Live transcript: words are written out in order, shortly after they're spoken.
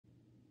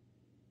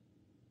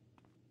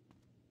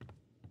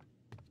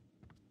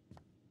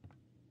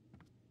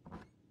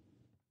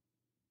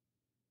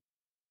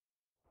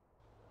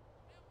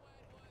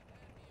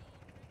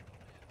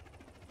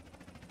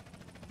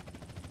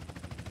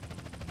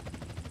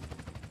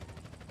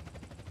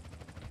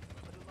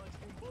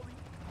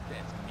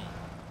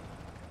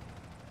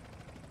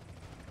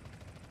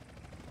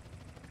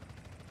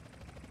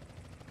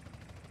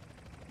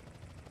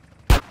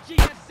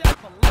GSF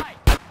for life.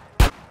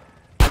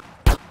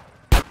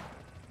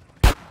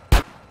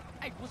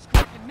 Hey, what's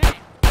cracking now?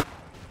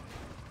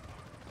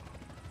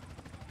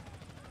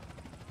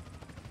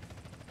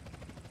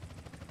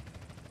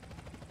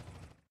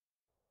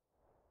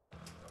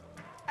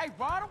 Hey,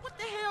 Ryder, what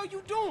the hell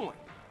you doing?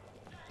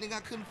 Nigga, I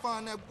couldn't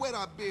find that wet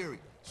I buried,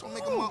 so I'm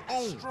making my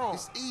own. Strong.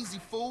 It's easy,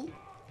 fool.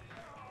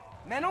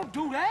 Man, don't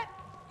do that.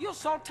 You'll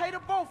saute the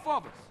both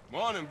of us.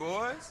 Morning,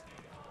 boys.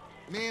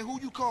 Man, who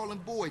you calling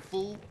boy,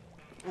 fool?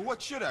 Well,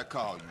 what should I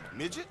call you,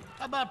 midget?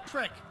 How about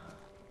prick?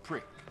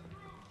 Prick.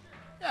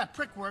 Yeah,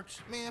 prick works.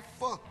 Man,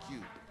 fuck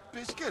you.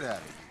 Bitch, get out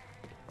of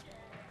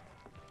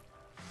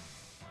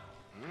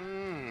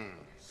here.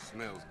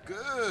 Smells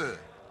good.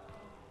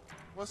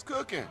 What's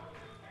cooking?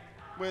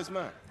 Where's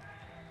mine?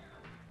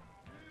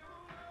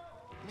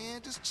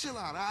 Man, just chill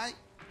out, all right?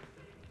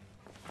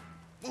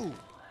 Move.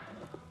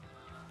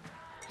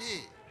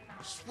 Yeah,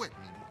 sweat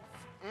me.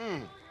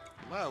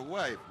 My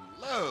wife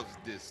loves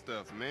this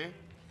stuff, man.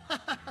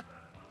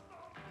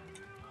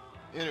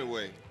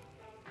 Anyway,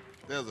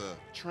 there's a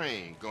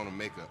train gonna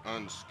make an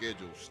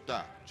unscheduled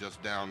stop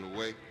just down the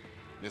way.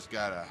 It's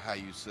got a, how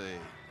you say,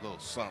 little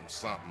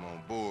something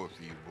on board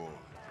for you boys.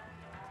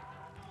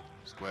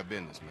 Square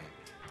business, man.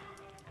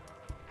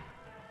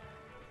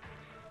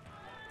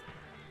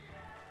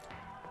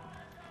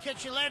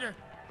 Catch you later,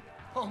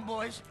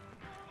 homeboys.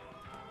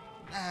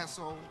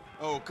 Asshole.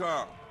 Oh,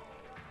 Carl,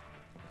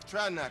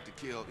 try not to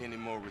kill any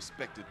more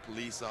respected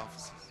police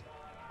officers.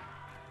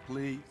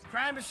 Please.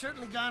 Crime has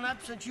certainly gone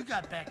up since you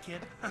got back,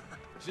 kid.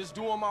 Just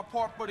doing my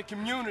part for the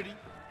community.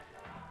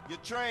 Your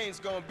train's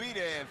gonna be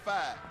there in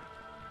 5.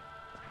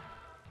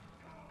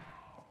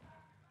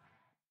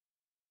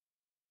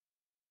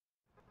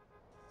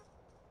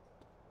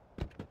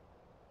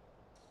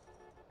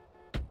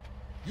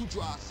 You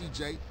drive,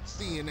 CJ,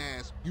 seeing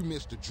as you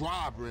missed the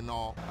driver and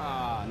all.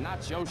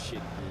 Not your shit,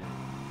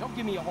 man. Don't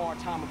give me a hard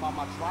time about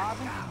my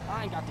driving.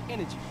 I ain't got the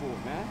energy for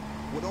it, man.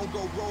 Well, don't go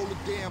roll the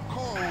damn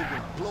car over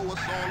and blow us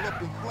all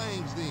up in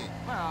flames then.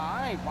 Nah,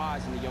 I ain't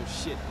rising to your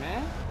shit,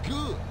 man.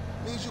 Good.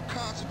 Means you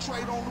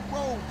concentrate on the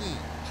road then.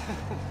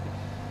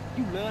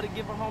 You love to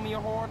give a homie a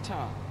hard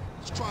time.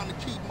 Just trying to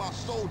keep my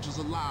soldiers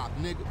alive,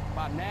 nigga.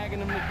 By nagging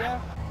them to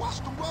death? Watch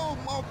the road,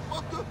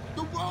 motherfucker.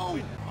 The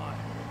road.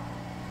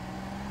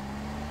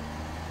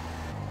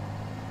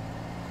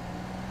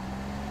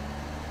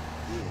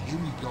 Yeah, here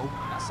we go.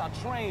 That's our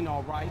train,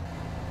 all right.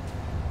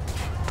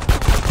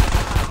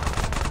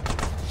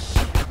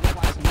 Shit, looks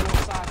like some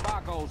Northside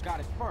Vagos got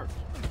it first.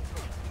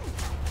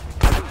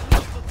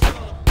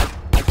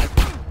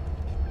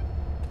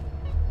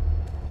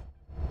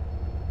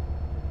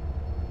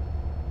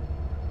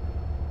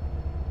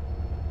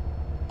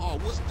 Oh,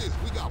 what's this?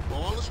 We got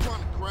ballers trying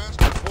to crash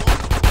the ball.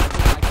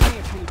 I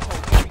can't really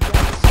talk every day in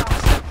the South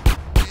Central.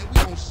 Man, we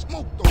gon'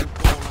 smoke those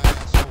baller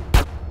assholes.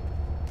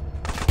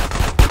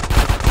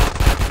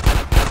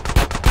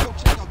 Go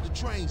check out the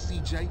train,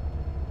 CJ.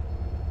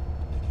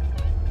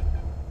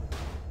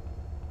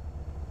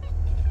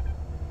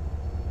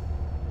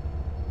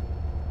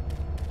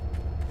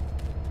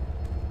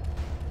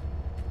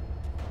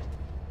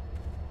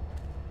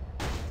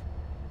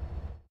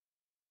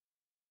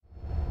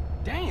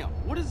 Damn,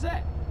 what is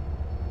that?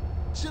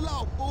 Chill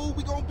out, fool.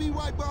 We gonna be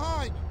right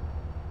behind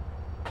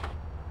you.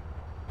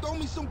 Throw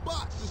me some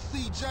boxes,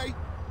 CJ.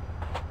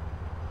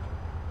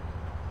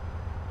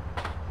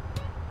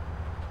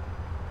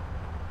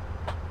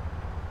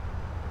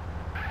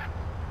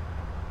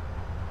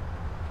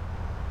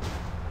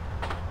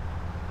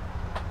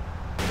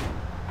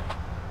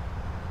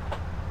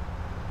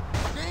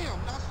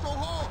 Damn, not so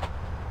hard.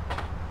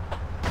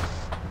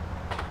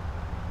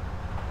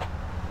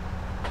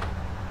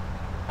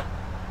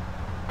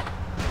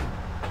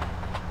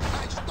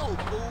 Nice throw,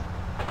 fool.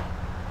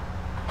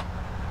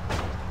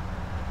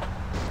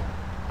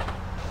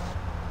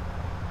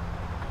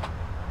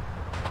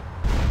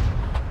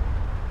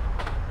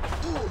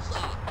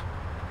 Bullseye.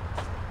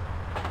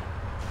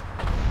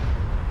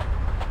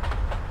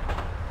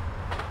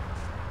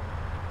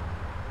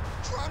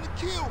 Trying to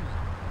kill me.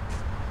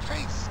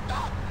 Can't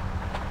stop me.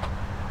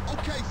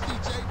 Okay,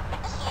 CJ,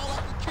 that's all I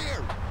can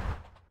carry.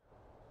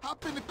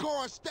 Hop in the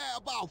car and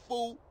stab out,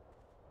 fool.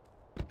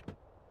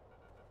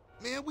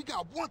 Man, we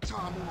got one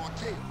time on our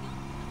tail.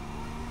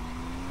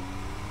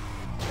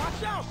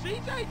 Watch out,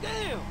 CJ,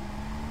 damn!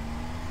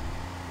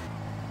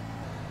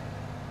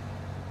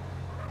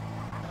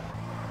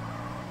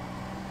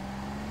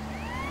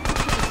 You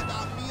can't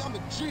stop me, I'm a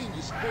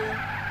genius, fool.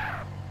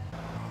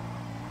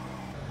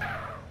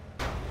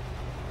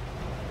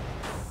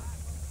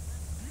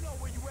 You know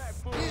where you at,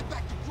 fool? Head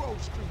back to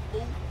Grove Street,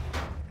 fool.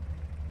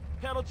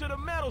 Pedal to the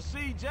metal,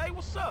 CJ.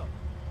 What's up?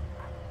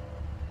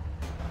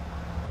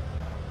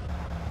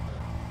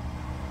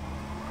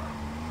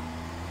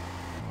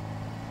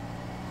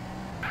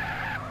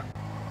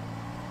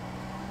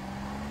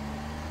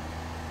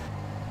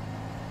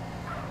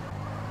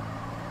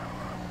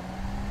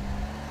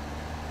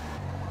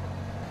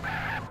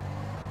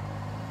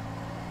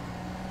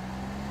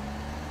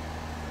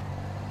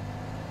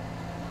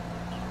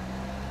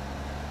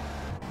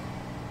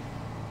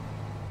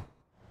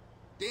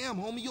 Damn,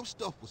 homie, your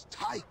stuff was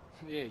tight.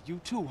 Yeah,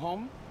 you too,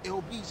 homie.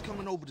 LB's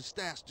coming over to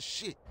stash the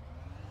shit.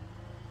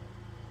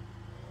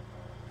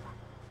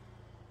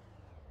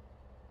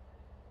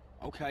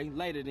 Okay,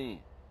 later then.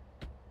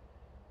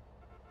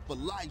 For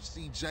life,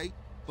 CJ.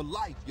 For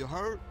life, you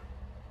heard?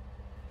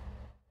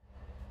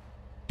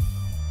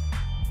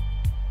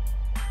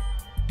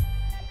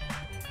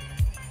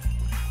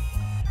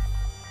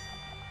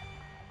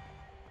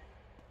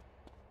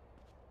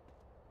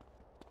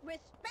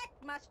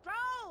 Respect my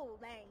stroll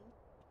name.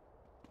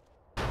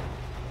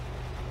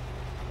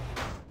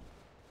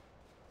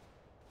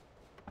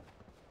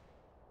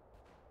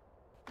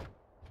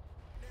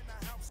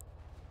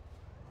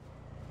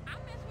 I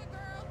mess with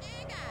girls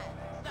and guys,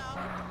 so.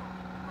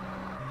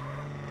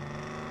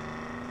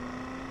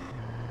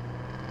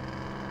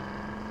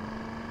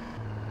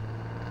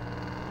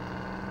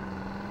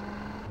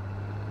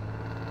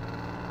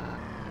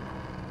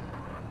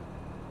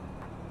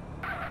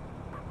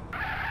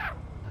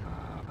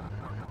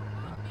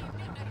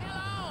 Get the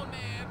hell on,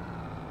 man.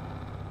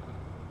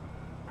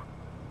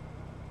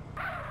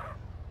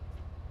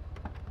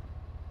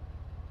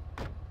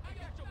 I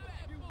got your back.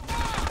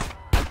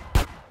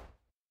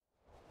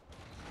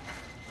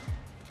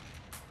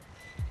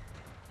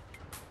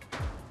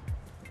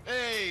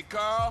 Hey,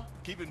 Carl.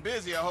 Keeping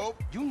busy, I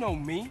hope. You know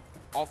me,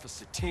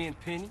 Officer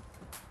Tenpenny.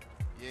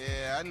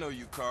 Yeah, I know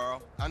you,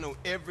 Carl. I know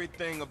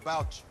everything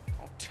about you.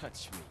 Don't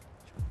touch me,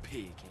 you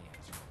pig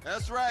hands.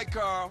 That's right,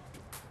 Carl.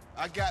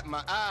 I got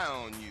my eye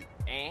on you.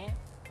 And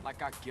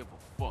like I give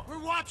a fuck. We're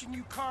watching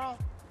you, Carl.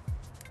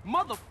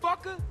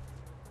 Motherfucker!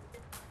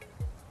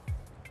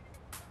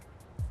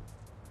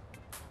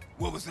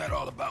 What was that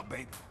all about,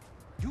 baby?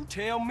 You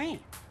tell me.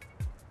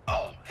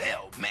 Oh,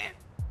 hell, man.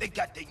 They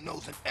got their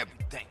nose in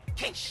everything.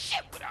 Can't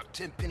shit without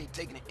Tenpenny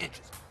taking an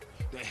interest.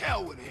 The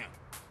hell with him.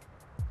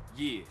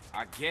 Yeah,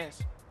 I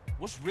guess.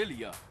 What's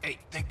really up? Hey,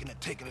 thinking of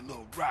taking a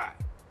little ride.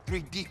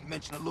 3 Deep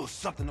mentioned a little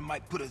something that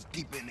might put us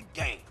deeper in the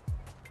game.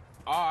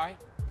 Alright,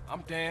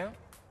 I'm down.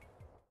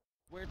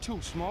 Where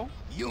to, Smoke?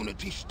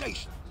 Unity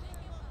Station.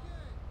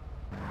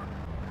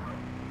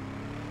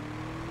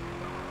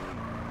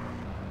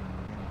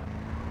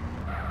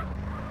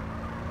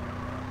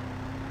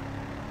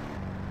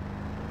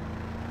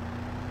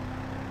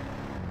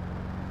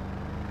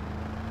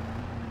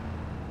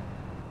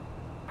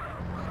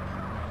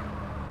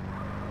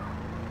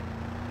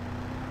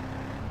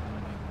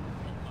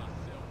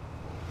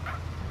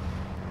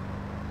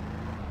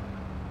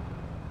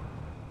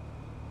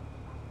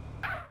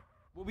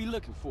 What we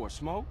looking for,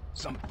 Smoke?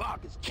 Some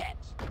Vargas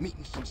cats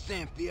meeting some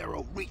San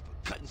Fierro reefer,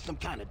 cutting some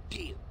kind of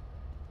deal.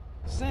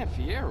 San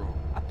Fierro?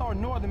 I thought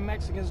northern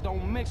Mexicans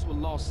don't mix with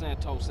Los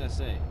Santos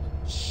S.A.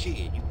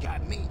 Shit, you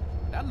got me.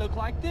 That look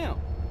like them.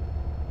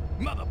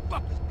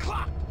 Motherfuckers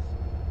clocked us.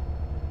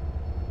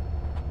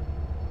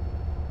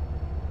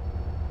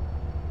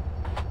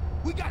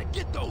 We gotta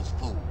get those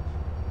fools.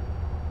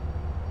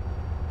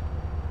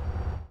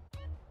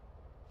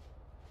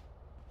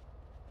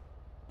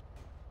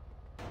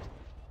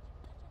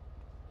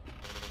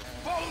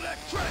 Follow that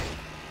train.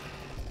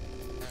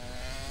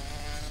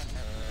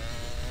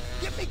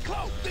 Get me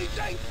close,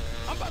 CJ.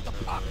 I'm about to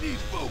pop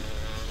these fools.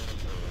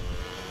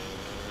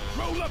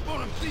 Roll up on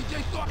them,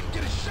 CJ, so I can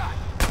get a shot.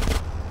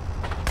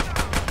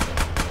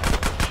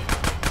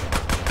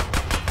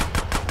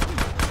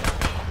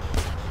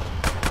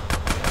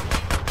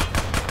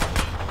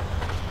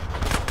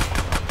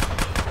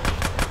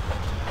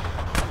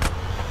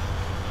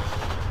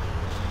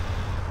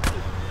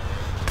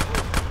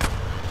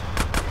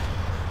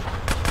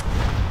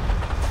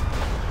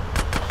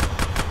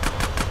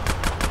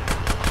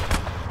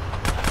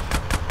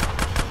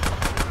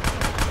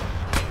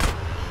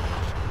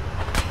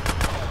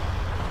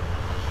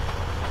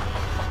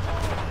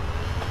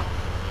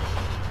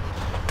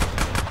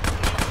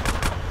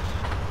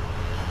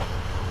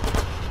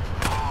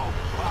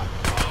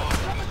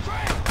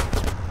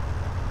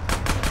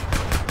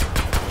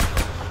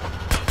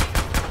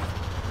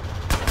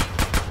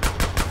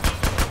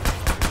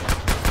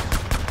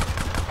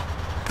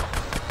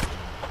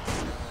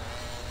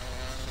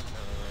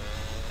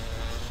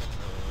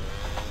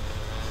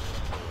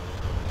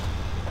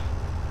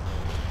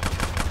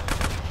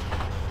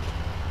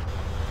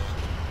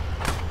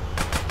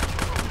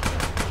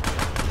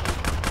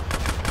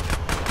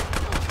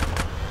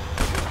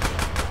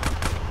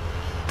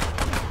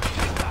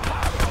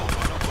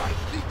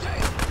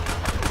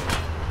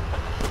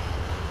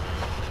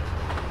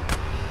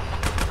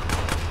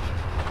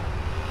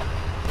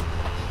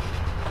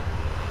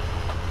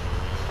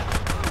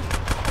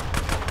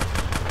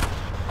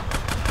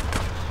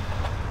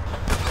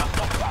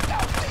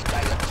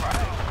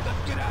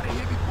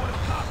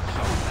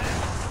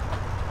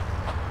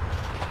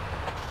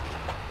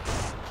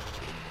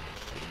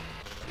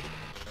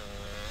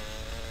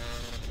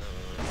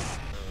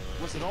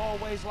 Was it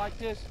always like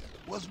this?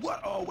 Was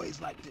what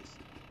always like this?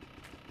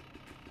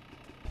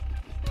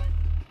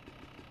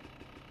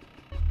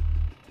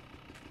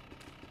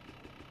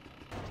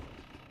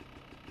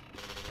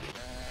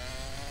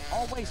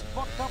 always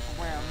fucked up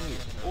around here?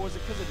 Or is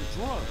it because of the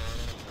drugs?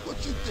 What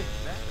you think,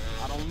 man?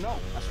 I don't know.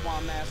 That's why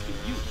I'm asking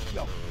you.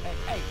 Yo,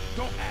 hey,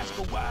 don't ask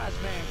a wise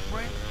man,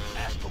 friend.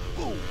 Ask a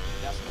fool.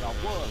 That's what I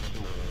was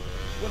doing.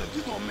 Well, if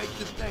you gonna make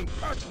this thing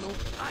personal,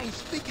 I ain't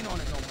speaking on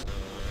it no more.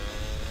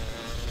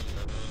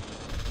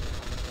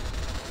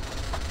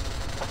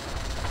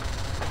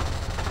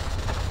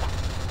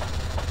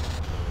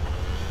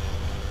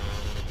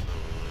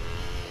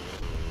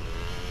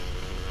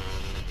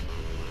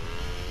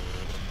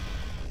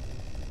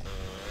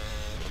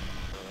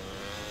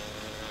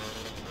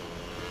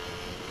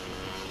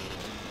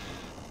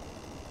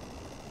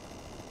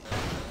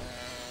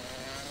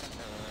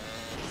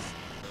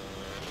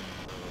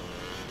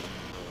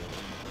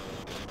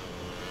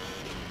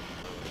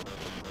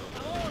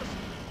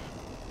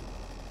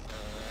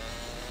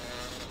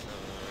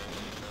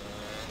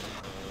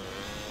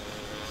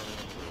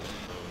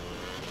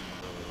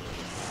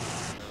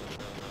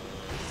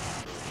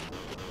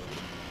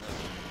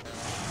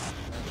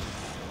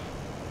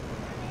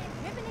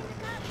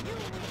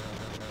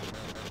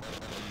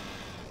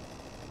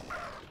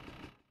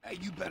 Hey,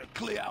 you better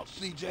clear out,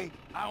 CJ.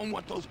 I don't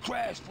want those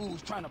crash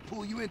fools trying to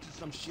pull you into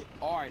some shit.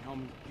 All right,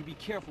 homie. You be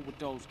careful with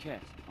those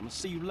cats. I'm gonna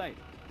see you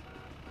later.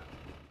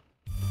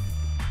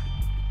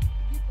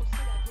 People say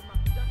I get my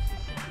production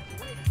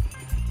secrets away.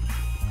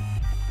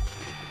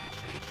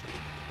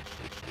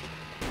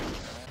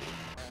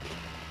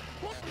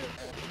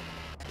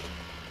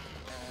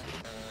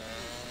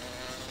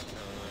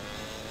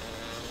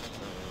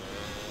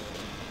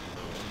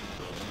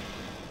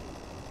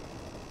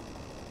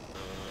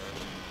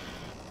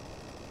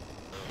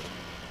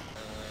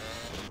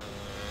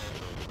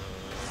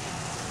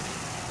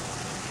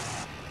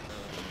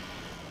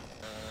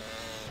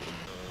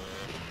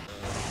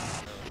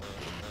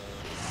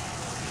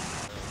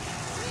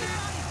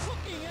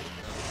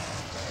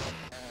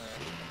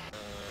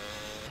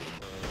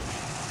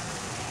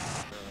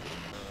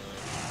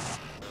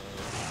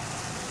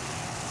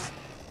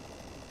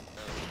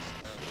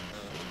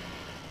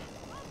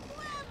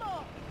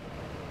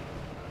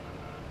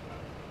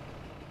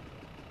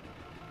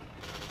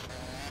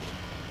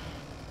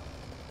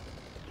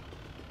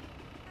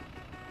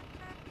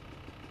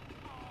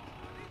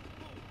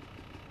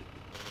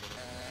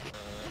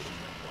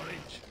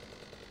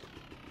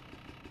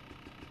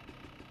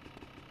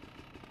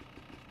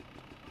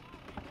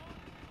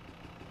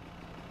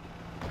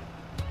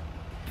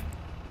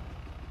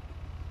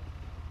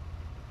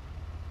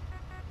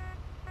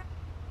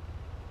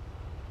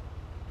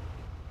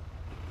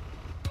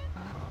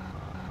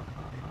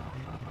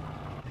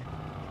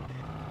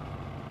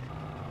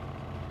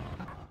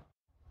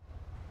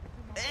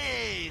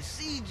 Hey,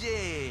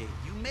 CJ,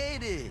 you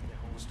made it.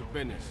 What's the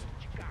business?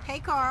 Hey,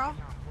 Carl.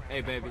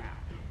 Hey, baby.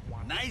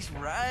 Nice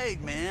ride,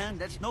 man.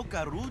 That's no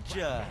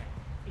carucha.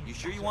 You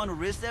sure you want to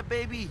risk that,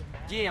 baby?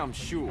 Yeah, I'm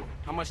sure.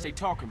 How much they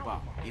talking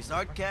about? It's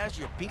our cash,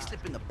 your pink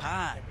slip in the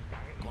pot.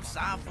 Con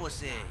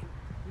Sanfose.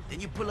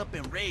 Then you pull up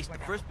and race. The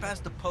first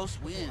past the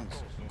post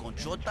wins. Con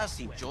chota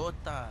sin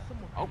chota.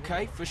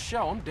 Okay, for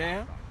sure. I'm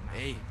down.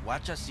 Hey,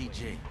 watch out,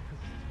 CJ.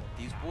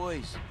 These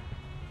boys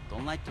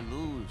don't like to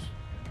lose,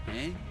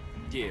 eh?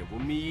 Yeah, well,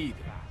 me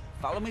either.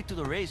 Follow me to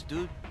the race,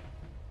 dude.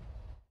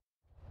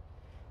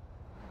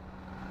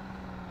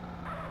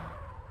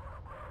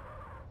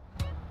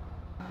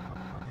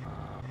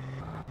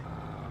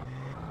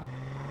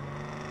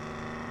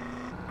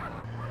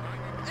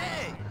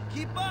 Hey,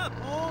 keep up,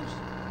 Holmes.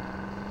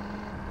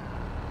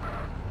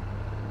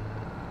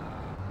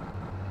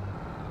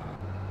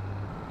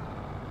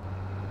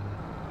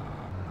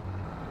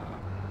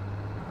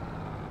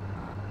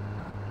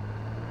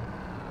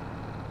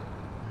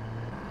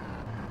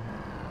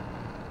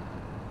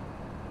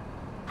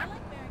 I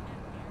like wearing that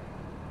hair.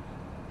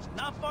 It's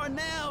not far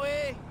now,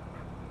 eh?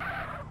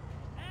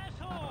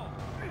 Asshole!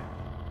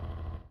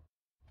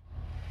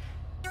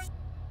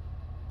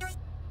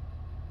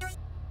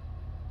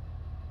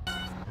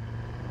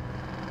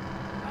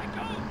 I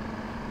go!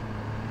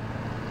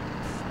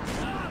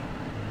 Stop!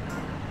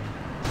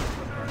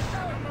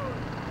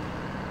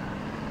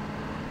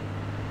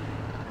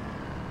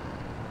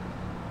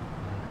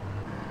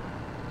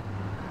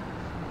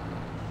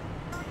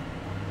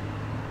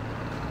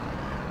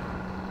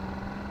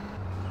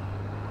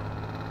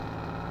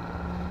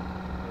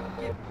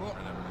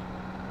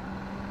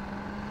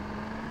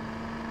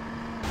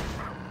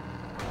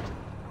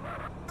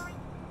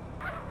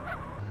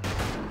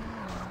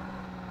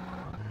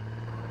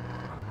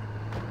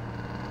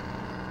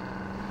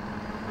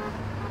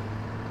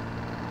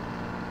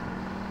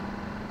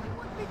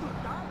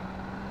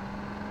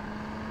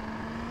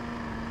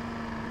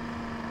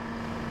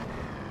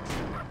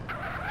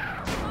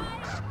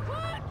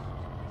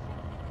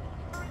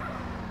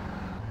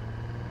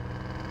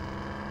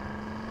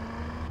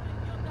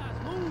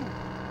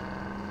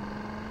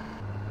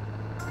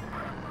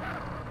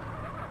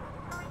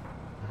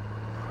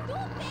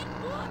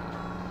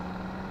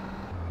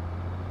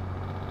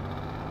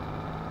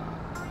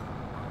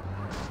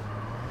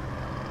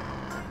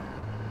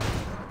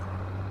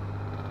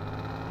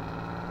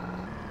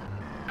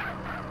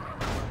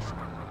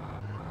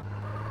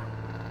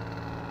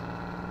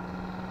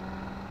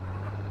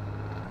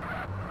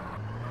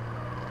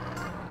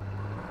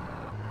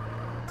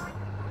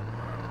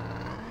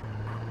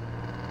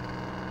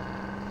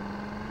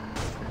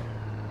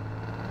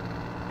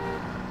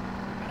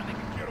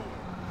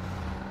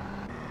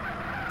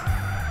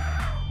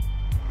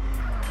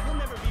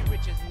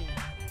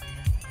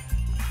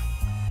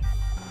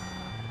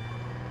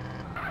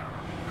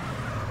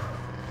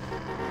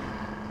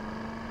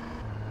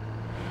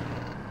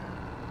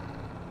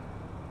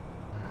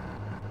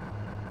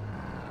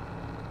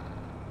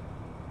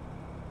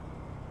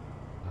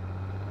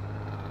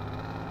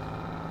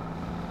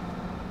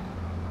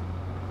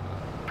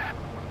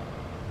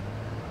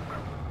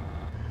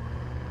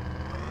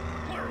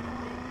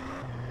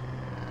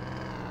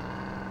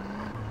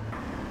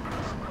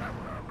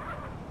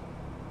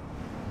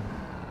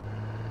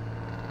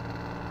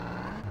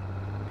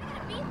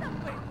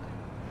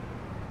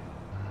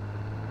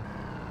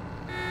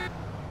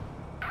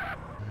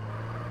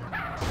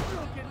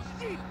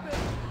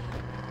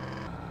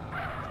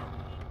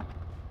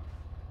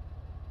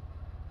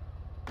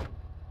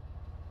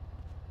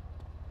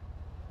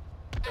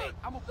 Look,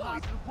 I'm a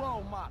positive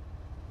role model.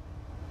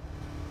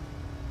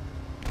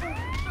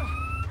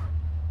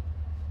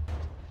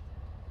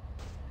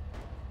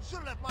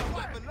 Should've left my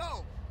wife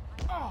alone.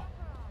 Oh.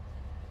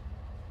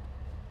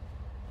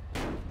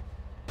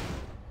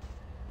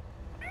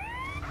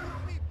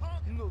 Me,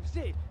 punk. No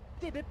sé,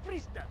 te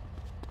deprista.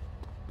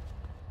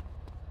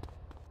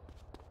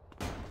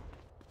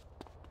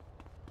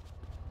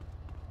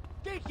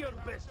 Take your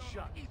best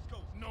shot. East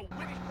Coast, no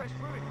way. Fresh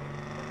fruit.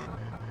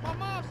 My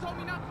mom told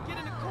me not to get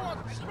in the cars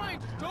with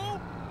strangers,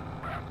 dude.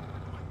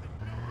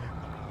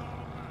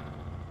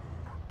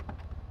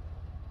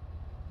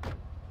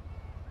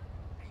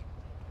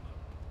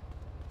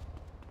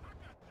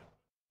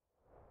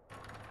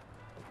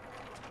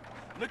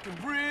 Looking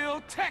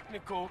real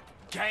technical,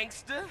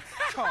 gangster.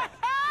 Come,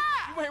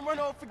 you ain't run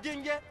off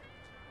again yet?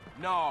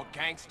 No,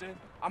 gangster.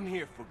 I'm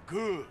here for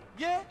good.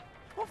 Yeah?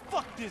 Well,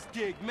 fuck this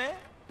gig, man.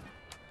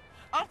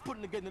 I'm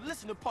putting together a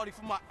listening party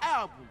for my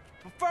album.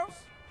 But first,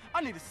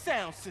 I need a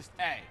sound system.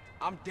 Hey,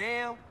 I'm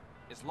down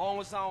as long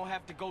as I don't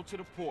have to go to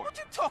the port. What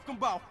you talking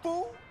about,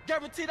 fool?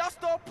 Guaranteed I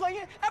start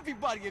playing,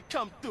 everybody will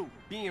come through.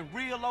 Being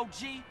real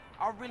OG,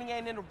 I really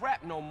ain't into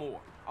rap no more.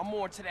 I'm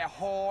more into that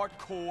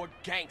hardcore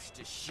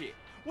gangster shit.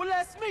 Well,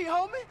 that's me,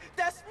 homie.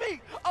 That's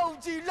me.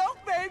 OG Loc,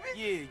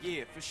 baby.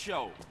 Yeah, for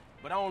sure.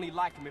 But I only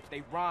like them if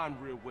they rhyme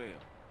real well.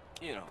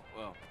 You know,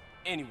 well,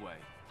 anyway,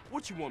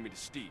 what you want me to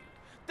steal?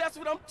 That's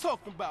what I'm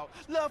talking about.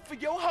 Love for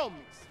your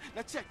homies.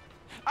 Now check it.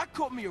 I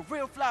caught me a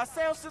real fly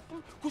sound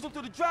system, cruising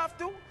through the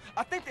drive-thru.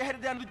 I think they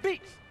headed down to the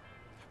beach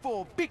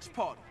for a beach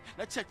party.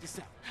 Now check this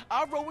out.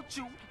 I'll roll with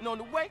you, and on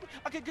the way,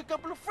 I can get a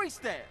couple of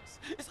freestyles.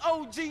 It's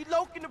OG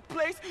Loc in the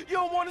place. You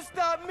don't want to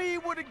stop me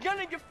with a gun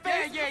in your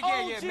face.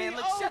 Yeah, man.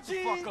 Let's shut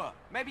the fuck up.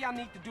 Maybe I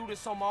need to do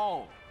this on my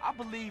own. I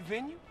believe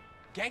in you.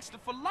 Gangster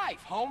for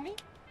life, homie.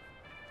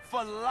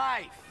 For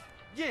life.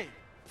 Yeah,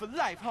 for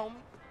life,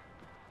 homie.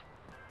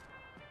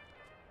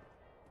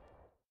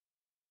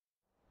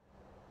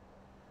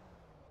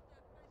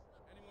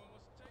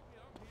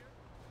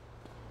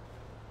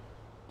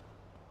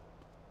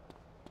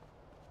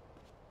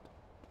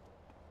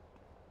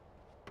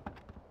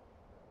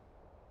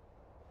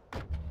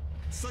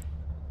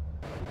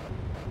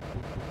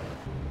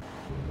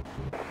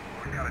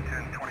 We got a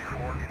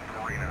 1024 in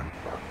Farina.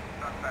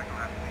 Suspect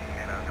left me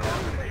in a dark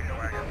station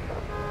wagon.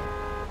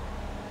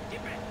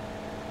 Get back.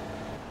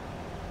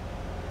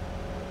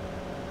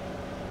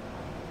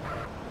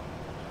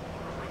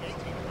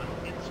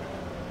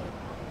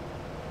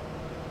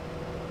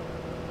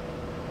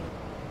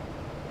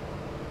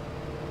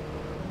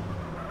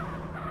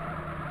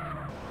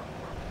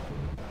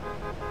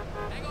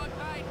 Hang on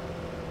tight.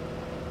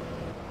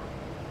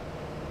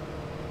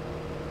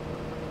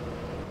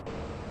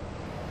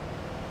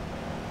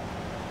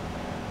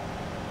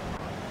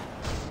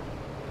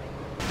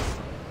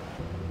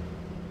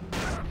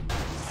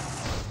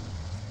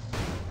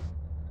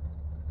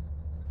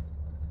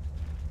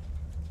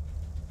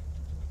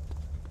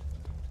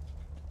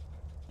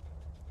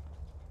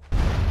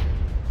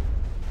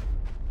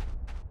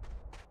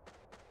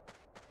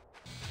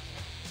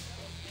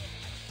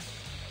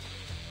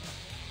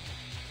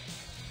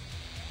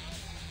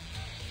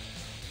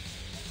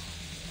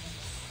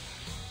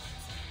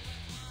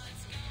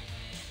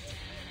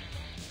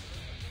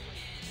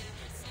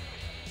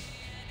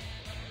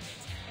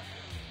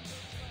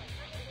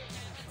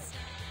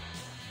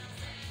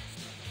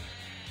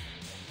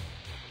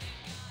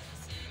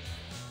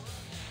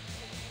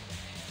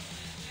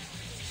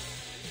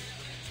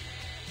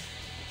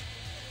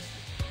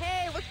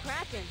 Hey, what's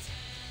cracking?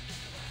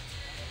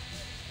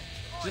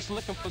 Just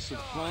looking for some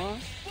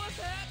fun. What's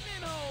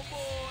happening,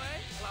 homeboy?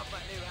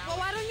 Well,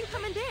 why don't you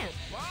come and dance?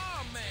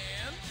 Oh,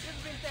 man.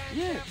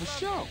 Yeah, for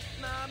sure.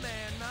 Nah,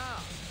 man,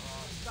 nah.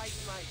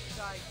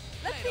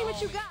 Let's see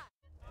what you got.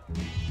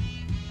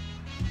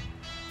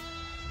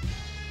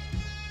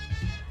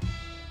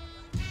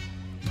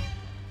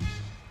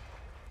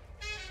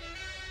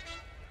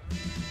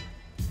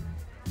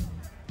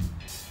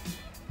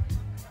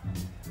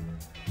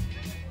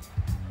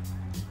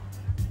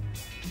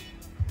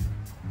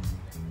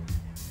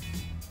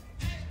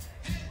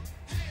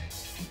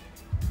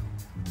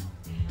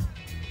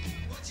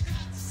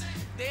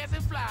 Dance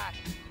and fly.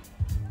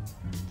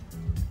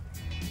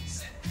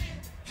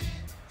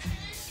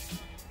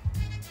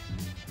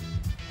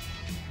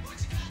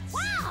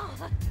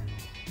 Wow!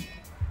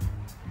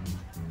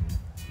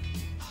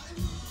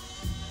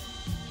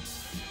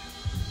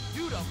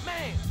 You the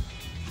man.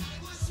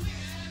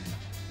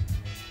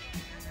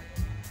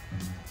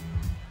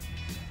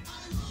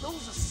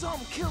 Those are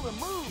some killer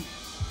moves.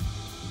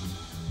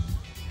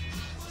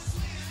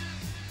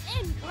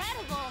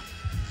 Incredible!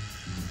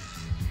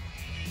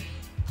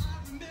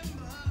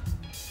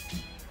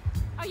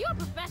 Are you a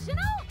professional?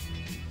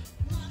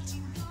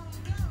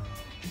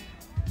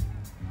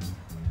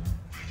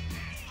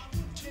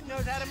 Kid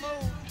knows how to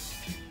move.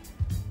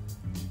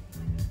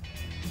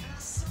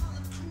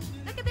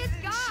 Look at this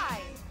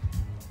guy!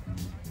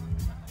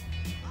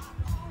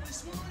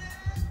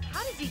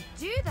 How does he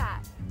do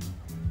that?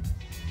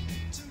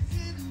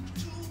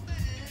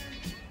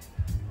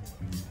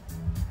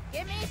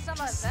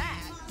 about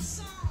that?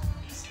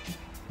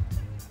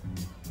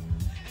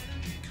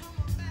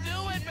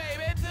 Do it,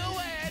 baby, do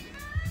it!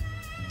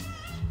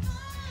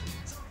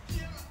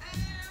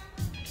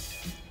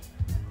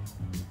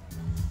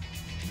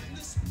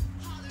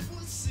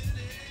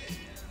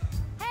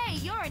 Hey,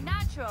 you're a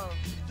natural.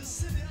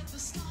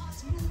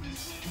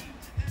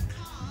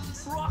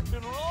 Rock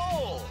and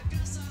roll!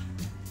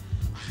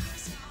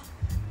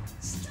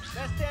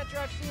 Best dancer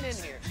I've seen in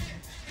here.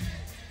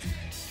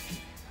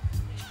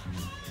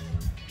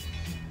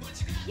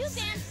 You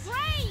dance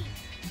great!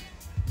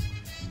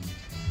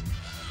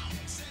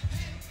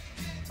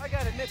 I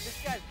gotta admit, this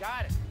guy's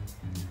got it.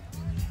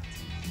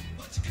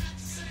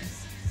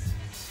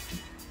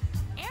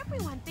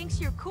 Everyone thinks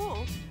you're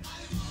cool.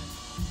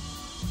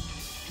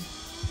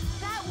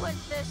 That was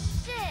the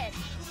shit!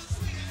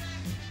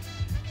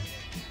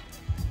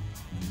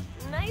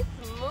 Nice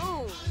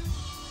move.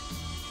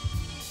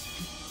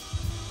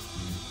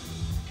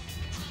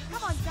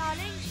 Come on,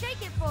 darling,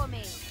 shake it for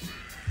me.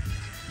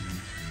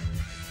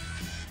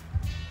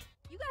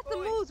 You got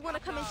some moves, wanna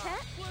come and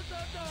chat? What's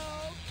up,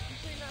 dog? You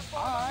seen that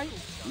All right,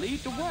 lead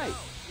the way.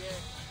 Yeah,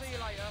 see you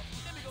later.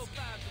 Let me go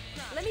find some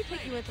time. Let me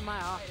take you into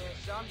my Hey office.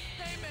 there, son.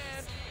 Hey,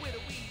 man, where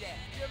the weed at?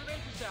 You ever been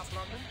to South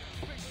London?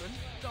 Richmond?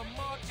 Some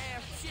mud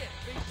ass shit.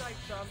 Be safe,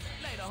 son.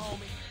 Later,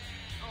 homie.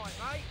 All right,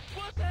 mate.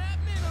 What's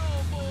happening,